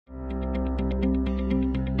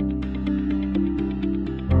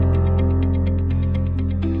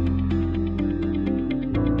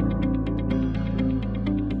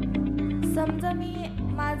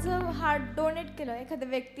Donate केलं एखाद्या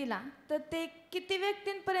व्यक्तीला तर ते किती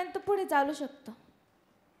व्यक्तींपर्यंत पुढे चालू शकतं?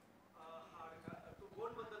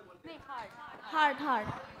 Heart heart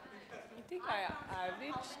I think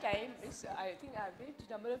average time is, I think average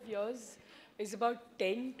number of years is about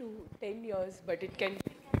 10 years, but it can.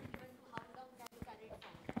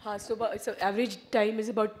 So average time is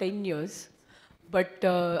about 10 years, but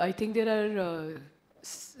I think there are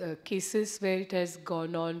cases where it has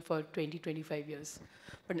gone on for 20, 25 years.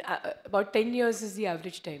 But about 10 years is the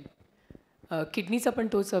average time. Kidneys आपण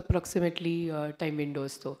तोच approximately time window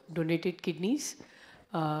असतो. Donated kidneys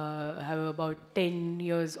have about 10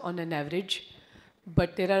 years on an average. But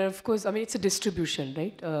there are, of course, I mean, it's a distribution,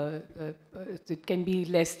 right? It can be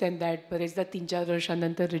less than that. बरेचदा 3-4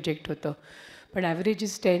 वर्षानंतर reject होतं. But average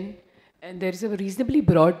is 10, and there is a reasonably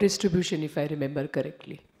broad distribution, if I remember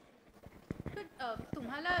correctly.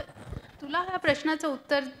 तुला ह्या प्रश्नाचं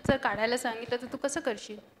उत्तर जर काढायला सांगितलं तर तू कसं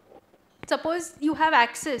करशील? Suppose you have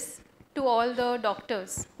access to all the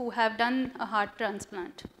doctors who have done a heart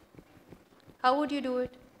transplant. How would you do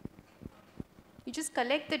it? You just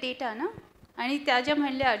collect the data, ना? आणि त्या ज्या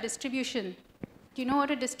म्हणल्या distribution. Do you know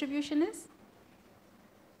what a distribution is?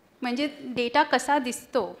 म्हणजे data कसा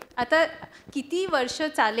दिसतो. आता किती वर्ष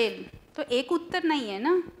चालेल तो एक उत्तर नाही आहे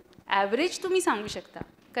ना. ॲव्हरेज तुम्ही सांगू शकता,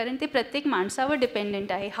 कारण ते प्रत्येक माणसावर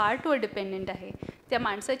डिपेंडेंट आहे, हार्टवर डिपेंडेंट आहे. त्या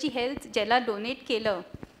माणसाची हेल्थ ज्याला डोनेट केलं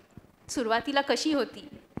सुरुवातीला कशी होती,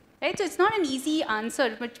 right? So it's not an easy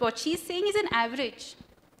answer, but what she is saying is an average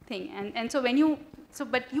thing. And so when you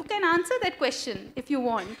but you can answer that question if you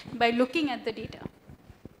want by looking at the data.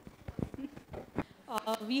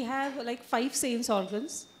 We have like 5 sense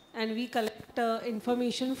organs, and we collect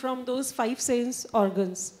information from those 5 sense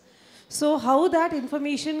organs. So how that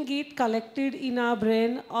information get collected in our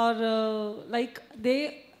brain, or like they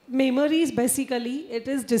memories basically, it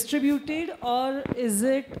is distributed, or is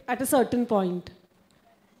it at a certain point?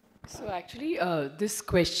 So actually this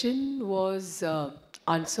question was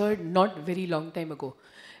answered not very long time ago.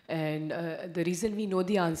 And the reason we know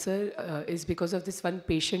the answer is because of this one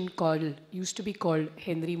patient used to be called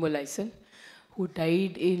Henry Molaison, who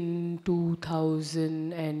died in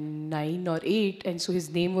 2009 or 8, and so his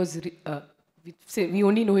name was, we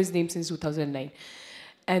only know his name since 2009.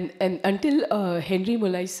 And until Henry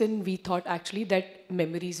Molaison, we thought actually that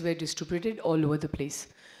memories were distributed all over the place.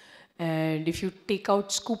 And if you take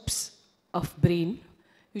out scoops of brain,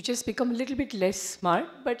 you just become a little bit less smart,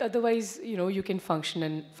 but otherwise, you know, you can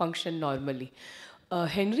function normally.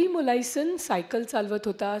 Henry Molaison cycle चालवत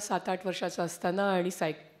होता 7-8 वर्षाचा असताना, आणि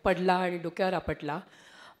पडला आणि डोक्यावर आपटला,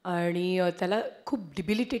 आणि त्याला खूप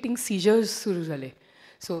डिबिलिटेटिंग सीजर्स सुरू झाले.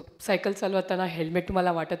 सो सायकल चालवताना हेल्मेट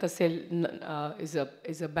तुम्हाला वाटत असेल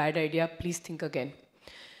is a bad idea, please think again.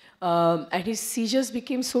 And his seizures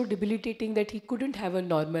became so debilitating that he couldn't have a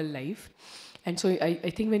normal life. And so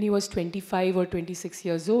I think when he was 25 or 26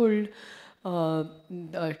 years old, a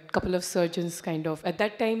couple of surgeons kind of, at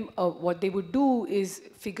that time, what they would do is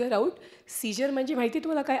figure out seizure म्हणजे माहिती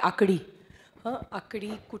तुम्हाला काय, आकडी.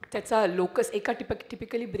 आकडी त्याचा locus एका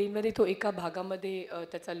typically ब्रेनमध्ये तो एका भागामध्ये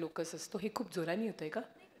त्याचा लोकस असतो. हे खूप जोराने होतं आहे का?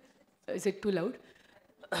 Is it to loud?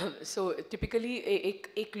 So typically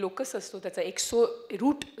एक लोकस असतो, त्याचा एक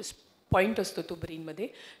रूट पॉईंट असतो तो ब्रेनमध्ये,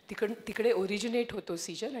 तिकडे ओरिजिनेट होतो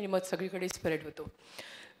सीजर, आणि मग सगळीकडे स्प्रेड होतो.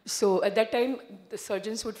 So at that time, the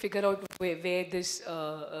surgeons would figure out where this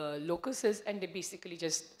locus is, and they basically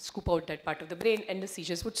just scoop out that part of the brain, and the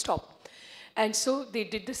seizures would stop. And so they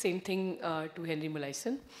did the same thing to Henry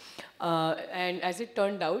Molaison. And as it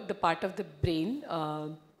turned out, the part of the brain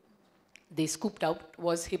they scooped out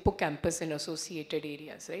was hippocampus and associated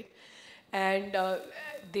areas, right? And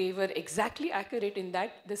they were exactly accurate in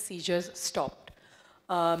that the seizures stopped.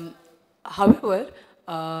 However,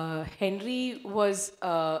 Henry was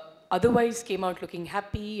otherwise came out looking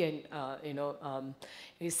happy, and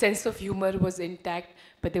his sense of humor was intact,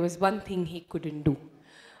 but there was one thing he couldn't do.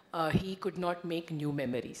 He could not make new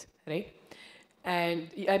memories, right? And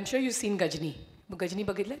I'm sure you've seen Gajni. Gajni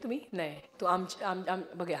बघितलं तुम्ही? नाही. तो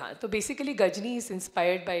बघा, हां. तो basically Gajni is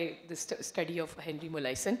inspired by the study of Henry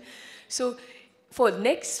Molaison. So for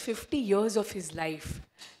next 50 years of his life,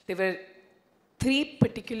 there were 3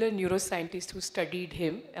 particular neuroscientists who studied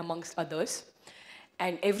him, amongst others.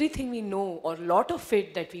 And everything we know, or a lot of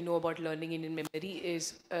it that we know about learning and in memory,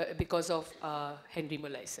 is because of Henry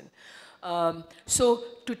Molaison. So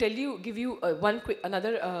to give you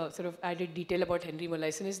another sort of added detail about Henry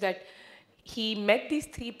Molaison is that he met these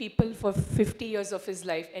 3 people for 50 years of his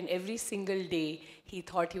life, and every single day he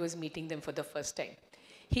thought he was meeting them for the first time.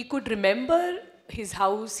 He could remember his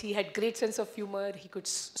house, he had great sense of humor, he could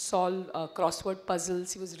solve crossword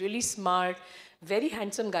puzzles, he was really smart, very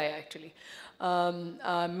handsome guy actually,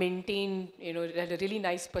 maintained, had a really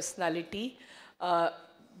nice personality,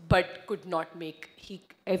 but could not make,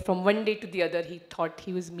 from one day to the other, he thought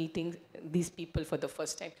he was meeting these people for the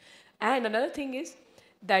first time. And another thing is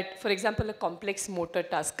that, for example, a complex motor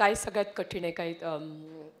task, काय सगळ्यात कठीण आहे,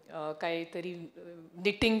 काहीतरी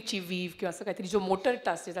निटिंगची we've किंवा असं काहीतरी जो motor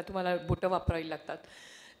task ज्याचा तुम्हाला बोटं वापरावी लागतात,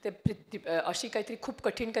 ते अशी काहीतरी खूप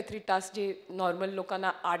कठीण काहीतरी टास्क जे नॉर्मल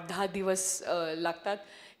लोकांना 8-10 दिवस लागतात,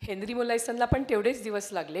 हेनरी मोलायसनला पण तेवढेच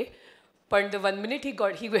दिवस लागले. पण the 1 minute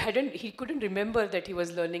he couldn't remember that he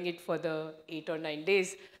was learning it for the 8 or 9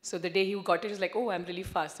 days. So the day he got it, he was like, oh, I'm really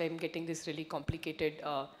fast. I'm getting this really complicated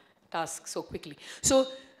task so quickly. So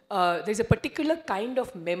there's a particular kind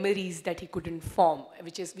of memories that he couldn't form,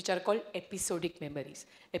 which are called episodic memories.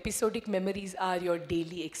 Episodic memories are your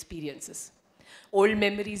daily experiences. Old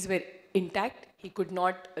memories were intact. He could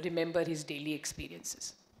not remember his daily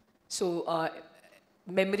experiences. So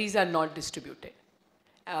memories are not distributed.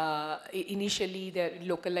 Initially, they're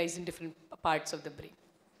localized in different parts of the brain.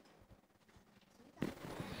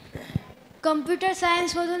 Computer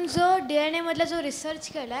सायन्समधून जो DNA मधला जो research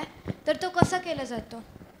केला आहे तर तो कसा केला जातो?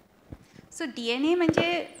 सो DNA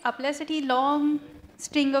म्हणजे आपल्यासाठी लॉंग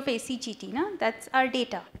स्ट्रिंग ऑफ ACGT ना, दॅट्स आर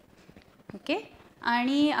डेटा. ओके,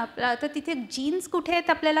 आणि आता तिथे जीन्स कुठे आहेत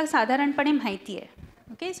आपल्याला साधारणपणे माहिती आहे.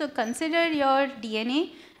 Okay, so consider your DNA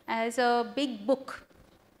as a big book.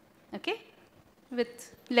 Okay, with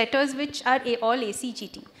letters which are all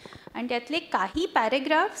ACGT, आणि त्यातले काही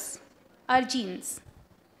पॅरेग्राफ्स आर जीन्स.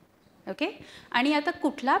 ओके, आणि आता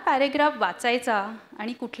कुठला पॅरेग्राफ वाचायचा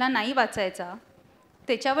आणि कुठला नाही वाचायचा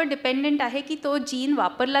त्याच्यावर डिपेंडेंट आहे की तो जीन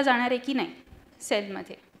वापरला जाणार आहे की नाही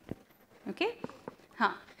सेलमध्ये. ओके,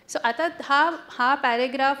 हां, सो आता हा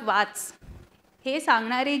पॅरेग्राफ वाच हे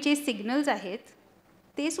सांगणारे जे सिग्नल्स आहेत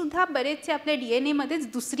ते सुद्धा बरेचसे आपल्या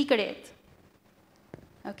DNAमध्येच दुसरीकडे आहेत.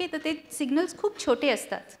 ओके, तर ते सिग्नल्स खूप छोटे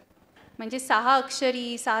असतात, म्हणजे 6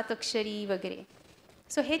 अक्षरी 7 अक्षरी वगैरे.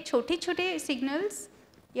 सो हे छोटे छोटे सिग्नल्स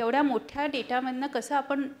एवढ्या मोठ्या डेटामधनं कसं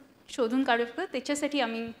आपण शोधून काढू शकतो, त्याच्यासाठी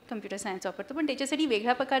आम्ही कम्प्युटर सायन्स वापरतो. पण त्याच्यासाठी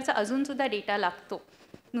वेगळ्या प्रकारचा अजूनसुद्धा डेटा लागतो.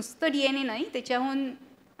 नुसतं DNA नाही, त्याच्याहून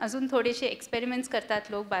अजून थोडेसे एक्सपेरिमेंट्स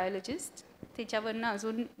करतात लोक, बायोलॉजिस्ट, त्याच्यावरनं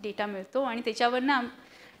अजून डेटा मिळतो आणि त्याच्यावरनं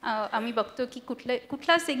आम्ही बघतो की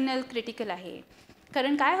कुठला सिग्नल क्रिटिकल आहे.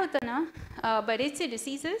 कारण काय होतं ना, बरेचसे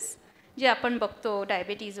डिसीजेस जे आपण बघतो,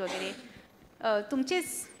 डायबिटीज वगैरे, तुमचे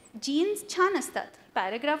जीन्स छान असतात,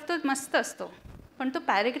 पॅरेग्राफ तर मस्त असतो, पण तो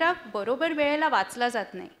पॅरेग्राफ बरोबर वेळेला वाचला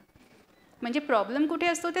जात नाही. म्हणजे प्रॉब्लेम कुठे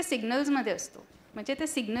असतो, त्या सिग्नल्समध्ये असतो. म्हणजे त्या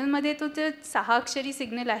सिग्नलमध्ये तो जे 6 अक्षरी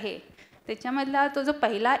सिग्नल आहे त्याच्यामधला तो जो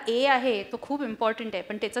पहिला A आहे तो खूप इम्पॉर्टंट आहे,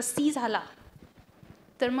 पण त्याचा C झाला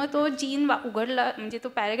तर मग तो जीन उघडला, म्हणजे तो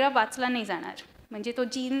पॅरेग्राफ वाचला नाही जाणार. म्हणजे तो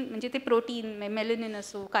जीन, म्हणजे ते प्रोटीन, मेलेनिन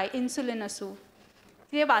असो, काय इन्सुलिन असो,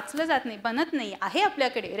 ते वाचलं जात नाही, बनत नाही. आहे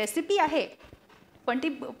आपल्याकडे रेसिपी आहे, पण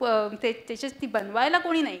त्याच्यात ती बनवायला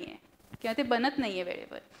कोणी नाही आहे किंवा ते बनत नाही आहे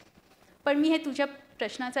वेळेवर. पण मी हे तुझ्या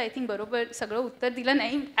प्रश्नाचं आय थिंक बरोबर सगळं उत्तर दिलं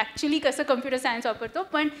नाही, ॲक्च्युली कसं कम्प्युटर सायन्स वापरतो.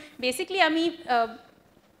 पण बेसिकली आम्ही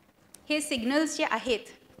हे सिग्नल्स जे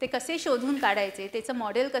आहेत ते कसे शोधून काढायचे, त्याचं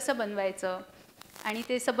मॉडेल कसं बनवायचं आणि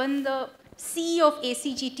ते संबंध C ऑफ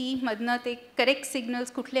ACGT मधनं ते करेक्ट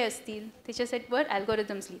सिग्नल्स कुठले असतील त्याच्यासाठीवर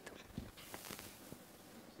ॲल्गोरिदम्स लिहितो.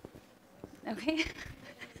 Okay,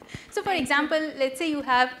 so for example let's say you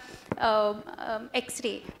have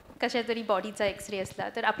x ray, कशा तरी बॉडीचा एक्सरे असला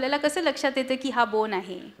तर आपल्याला कसं लक्षात येतं की हा बोन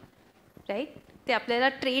आहे, राईट? ते आपल्याला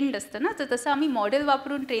ट्रेंड असतं ना, तर तसं आम्ही मॉडेल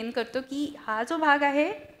वापरून ट्रेन करतो की हा जो भाग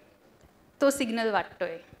आहे तो सिग्नल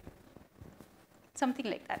वाटतोय, something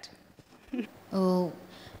like that.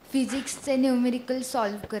 फिजिक्सचे numerical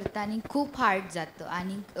solve करताना खूप हार्ड जातं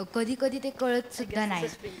आणि कधी कधी ते कळत सुद्धा नाही,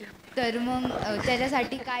 तर मग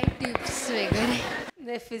त्याच्यासाठी काय टिप्स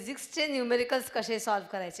वगैरे? फिजिक्सचे न्यूमेरिकल्स कसे सॉल्व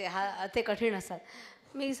करायचे ते कठीण असतात.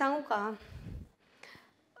 मी सांगू का,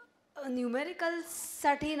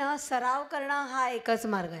 न्यूमेरिकल्ससाठी ना सराव करणं हा एकच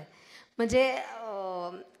मार्ग आहे. म्हणजे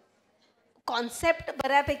कॉन्सेप्ट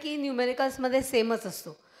बऱ्यापैकी न्यूमेरिकल्समध्ये सेमच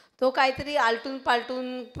असतो. तो काहीतरी आलटून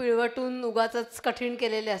पालटून पिळवटून उगाचच कठीण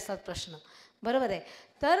केलेले असतात प्रश्न, बरोबर आहे.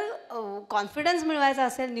 तर कॉन्फिडन्स मिळवायचा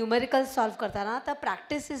असेल न्यूमेरिकल्स सॉल्व करताना तर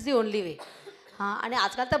practice is the only way. हां, आणि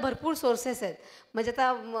आजकाल तर भरपूर सोर्सेस आहेत. म्हणजे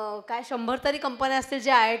आता काय 100 तरी कंपन्या असतील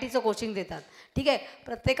जे IITचं कोचिंग देतात. ठीक आहे,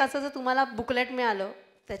 प्रत्येकाचं जर तुम्हाला बुकलेट मिळालं,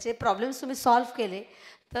 त्याचे प्रॉब्लेम्स तुम्ही सॉल्व केले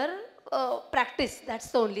तर practice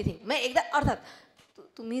that's the only thing. मग एकदा अर्थात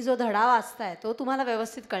तुम्ही जो धडा वाचताय तो तुम्हाला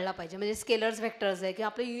व्यवस्थित कळला पाहिजे. म्हणजे स्केलर्स व्हेक्टर्स आहे किंवा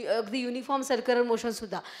आपले अगदी युनिफॉर्म सर्क्युलर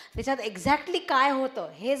मोशनसुद्धा त्याच्यात एक्झॅक्टली काय होतं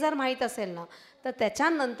हे जर माहीत असेल ना तर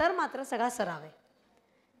त्याच्यानंतर मात्र सगळा सराव आहे.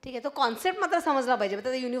 ठीक आहे, तो कॉन्सेप्ट मात्र समजला पाहिजे. मग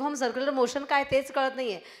त्याचं युनिफॉर्म सर्क्युलर मोशन काय तेच कळत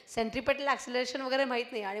नाही आहे, सेंट्रिपेटल ॲक्सिलरेशन वगैरे माहीत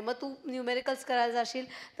नाही, आणि मग तू न्यूमेरिकल्स करायला जाशील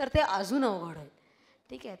तर ते अजून अवघड होईल.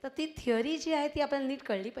 ठीक आहे, तर ती थिअरी जी आहे ती आपल्याला नीट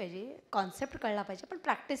कळली पाहिजे, कॉन्सेप्ट कळला पाहिजे, पण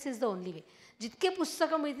practice is the only way. जितके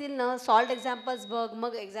पुस्तकं मिळतील ना, सॉल्ड एक्झाम्पल्स बघ,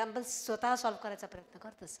 मग एक्झाम्पल्स स्वतः सॉल्व करायचा प्रयत्न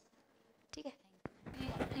करतस. ठीक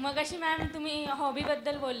आहे. मग अशी मॅम तुम्ही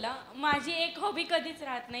हॉबीबद्दल बोलला, माझी एक हॉबी कधीच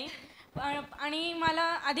राहत नाही. आणि मला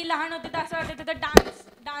आधी लहान होते तर असं वाटायचं तर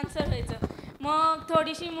डान्सर व्हायचं. मग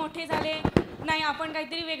थोडीशी मोठे झाले, नाही आपण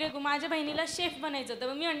काहीतरी वेगळे. माझ्या बहिणीला शेफ बनायचं होतं,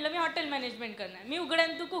 मग मी म्हटलं मी हॉटेल मॅनेजमेंट करणार, मी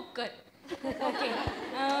उघड्यान तू कुक कर. ओके.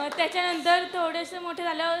 त्याच्यानंतर थोडंसं मोठं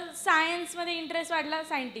झालं, सायन्समध्ये इंटरेस्ट वाढला,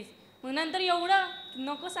 सायंटिस्ट. मग नंतर एवढं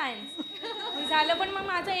नको सायन्स झालं, पण मग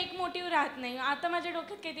माझा एक मोटिव्ह राहत नाही. आता माझ्या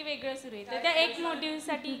डोक्यात काहीतरी वेगळं सुरू आहे, तर त्या एक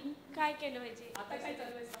मोटिव्हसाठी काय केलं पाहिजे?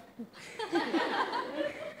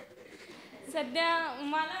 सध्या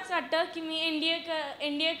मला असं वाटतं की मी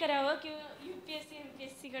NDA करावं किंवा UPSC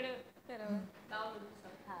MPSCकडे करावं.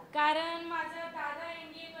 कारण माझा दादा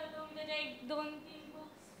NDA करतो, मी त्याच्या 1-2-3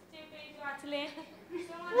 बुक्सचे पेज वाचले.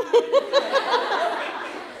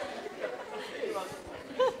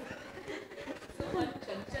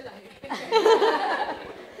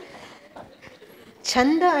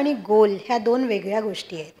 छंद आणि गोल ह्या दोन वेगळ्या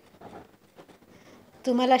गोष्टी आहेत.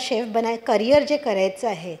 तुम्हाला शेफ करिअर जे करायचं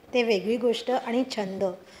आहे ते वेगळी गोष्ट, आणि छंद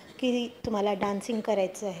की तुम्हाला डान्सिंग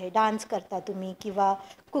करायचं आहे, डान्स करता तुम्ही, किंवा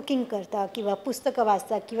कुकिंग करता, किंवा पुस्तकं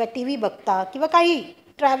वाचता, किंवा TV बघता, किंवा काही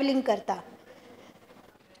ट्रॅव्हलिंग करता.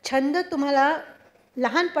 छंद तुम्हाला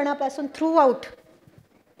लहानपणापासून थ्रू आऊट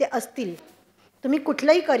ते असतील. तुम्ही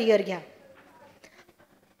कुठलंही करिअर घ्या.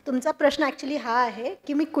 तुमचा प्रश्न ॲक्च्युली हा आहे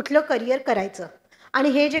की मी कुठलं करिअर करायचं, आणि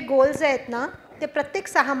हे जे गोल्स आहेत ना ते प्रत्येक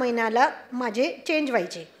 6 महिन्याला माझे चेंज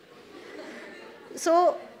व्हायचे.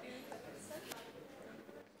 सो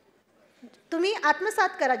तुम्ही आत्मसात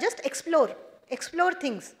करा, just explore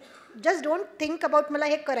things. Just don't think about मला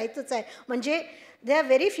हे करायचंच आहे. म्हणजे they are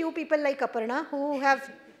very few people like Aparna who have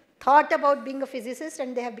thought about being a physicist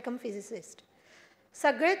and they have become physicist.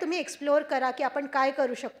 सगळे तुम्ही एक्सप्लोर करा की आपण काय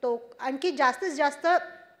करू शकतो. आणखी जास्तीत जास्त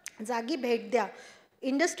जागी भेट द्या,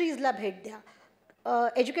 इंडस्ट्रीजला भेट द्या,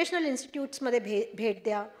 एज्युकेशनल इन्स्टिट्यूट्समध्ये भेट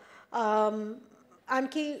द्या,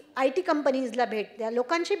 आणखी IT कंपनीजला भेट द्या,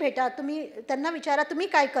 लोकांशी भेटा. तुम्ही त्यांना विचारा तुम्ही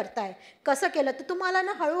काय करताय, कसं केलं, तर तुम्हाला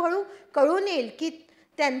ना हळूहळू कळून येईल की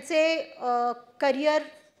त्यांचे करिअर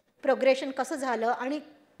प्रोग्रेशन कसं झालं आणि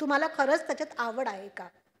तुम्हाला खरंच त्याच्यात आवड आहे का.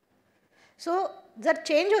 सो जर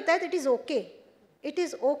चेंज होत आहे it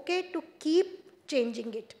is okay to keep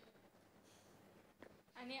changing it.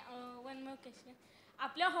 आणि वन मोर क्वेश्चन,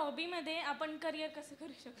 आपल्या हॉबीमध्ये आपण करिअर कसं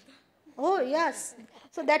करू शकतो? हो yes,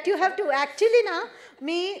 so that you have to. Actually ना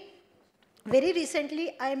मी very recently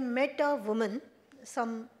I met a woman,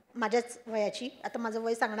 माझ्याच वयाची, आता माझं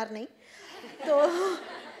वय सांगणार नाही तो.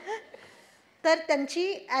 तर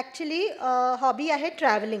त्यांची ॲक्च्युली हॉबी आहे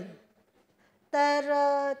ट्रॅव्हलिंग. तर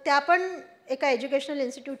त्या पण एका एज्युकेशनल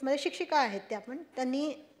इन्स्टिट्यूटमध्ये शिक्षिका आहेत. त्या पण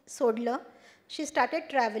त्यांनी सोडलं, शी स्टार्टेड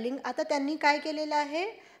ट्रॅव्हलिंग. आता त्यांनी काय केलेलं आहे,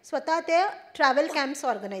 स्वतः ते ट्रॅव्हल कॅम्प्स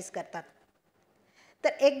ऑर्गनाईज करतात. तर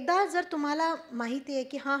एकदा जर तुम्हाला माहिती आहे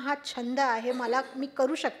की हा छंद आहे, मी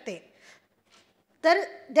करू शकते, तर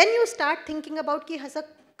then you start thinking about की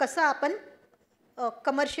कसं आपण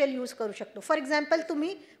कमर्शियल यूज करू शकतो. फॉर एक्झाम्पल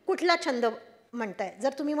तुम्ही कुठला छंद म्हणताय,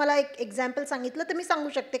 जर तुम्ही मला एक एक्झाम्पल सांगितलं तर मी सांगू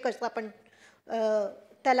शकते कसं आपण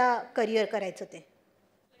त्याला करिअर करायचं ते.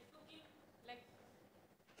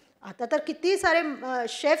 आता तर किती सारे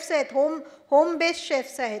शेफ्स आहेत, होम बेस्ड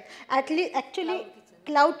शेफ्स आहेत, ॲक्च्युली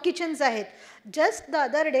क्लाउड किचन्स आहेत. जस्ट द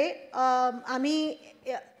अदर डे आम्ही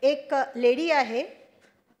एक लेडी आहे,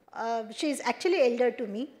 शी is actually Elder to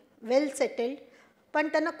me, well settled, पण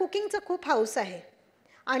त्यांना कुकिंगचं खूप हाऊस आहे.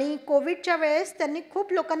 आणि कोविडच्या वेळेस त्यांनी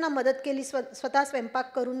खूप लोकांना मदत केली, स्वतः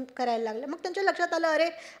स्वयंपाक करायला लागले. मग त्यांच्या लक्षात आलं, अरे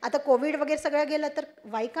आता कोविड वगैरे सगळं गेलं तर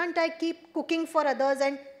Y can't I keep cooking for others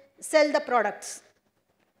and sale the products.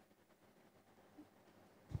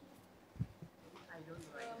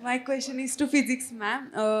 My question is to physics, ma'am.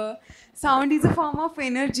 Sound is a form of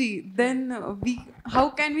energy. Then how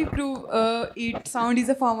can we prove sound is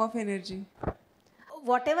a form of energy?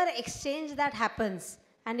 Whatever exchange that happens,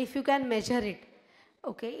 and if you can measure it,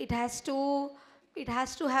 okay, it has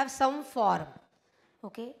to have some form.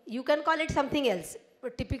 Okay, you can call it something else,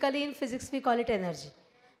 but typically in physics we call it energy.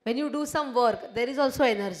 When you do some work, there is also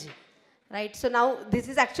energy. Right, so now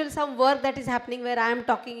this is actually some work that is happening where I am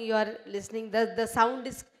talking, you are listening, the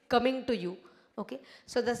sound is coming to you. Okay,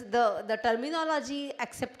 so the terminology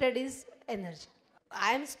accepted is energy.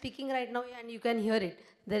 I am speaking right now and you can hear it.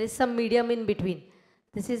 There is some medium in between.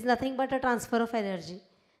 This is nothing but a transfer of energy.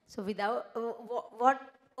 So without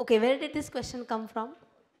okay, where did this question come from?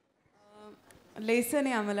 Lesson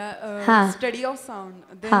आहे आम्हाला हां. Study of sound.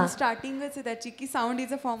 Then हां. स्टार्टिंगच आहे त्याची की sound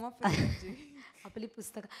is a form of energy. आपली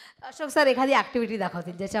पुस्तकं. Ashok sir एखादी ॲक्टिव्हिटी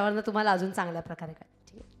दाखवतील ज्याच्यावरनं तुम्हाला अजून चांगल्या प्रकारे काय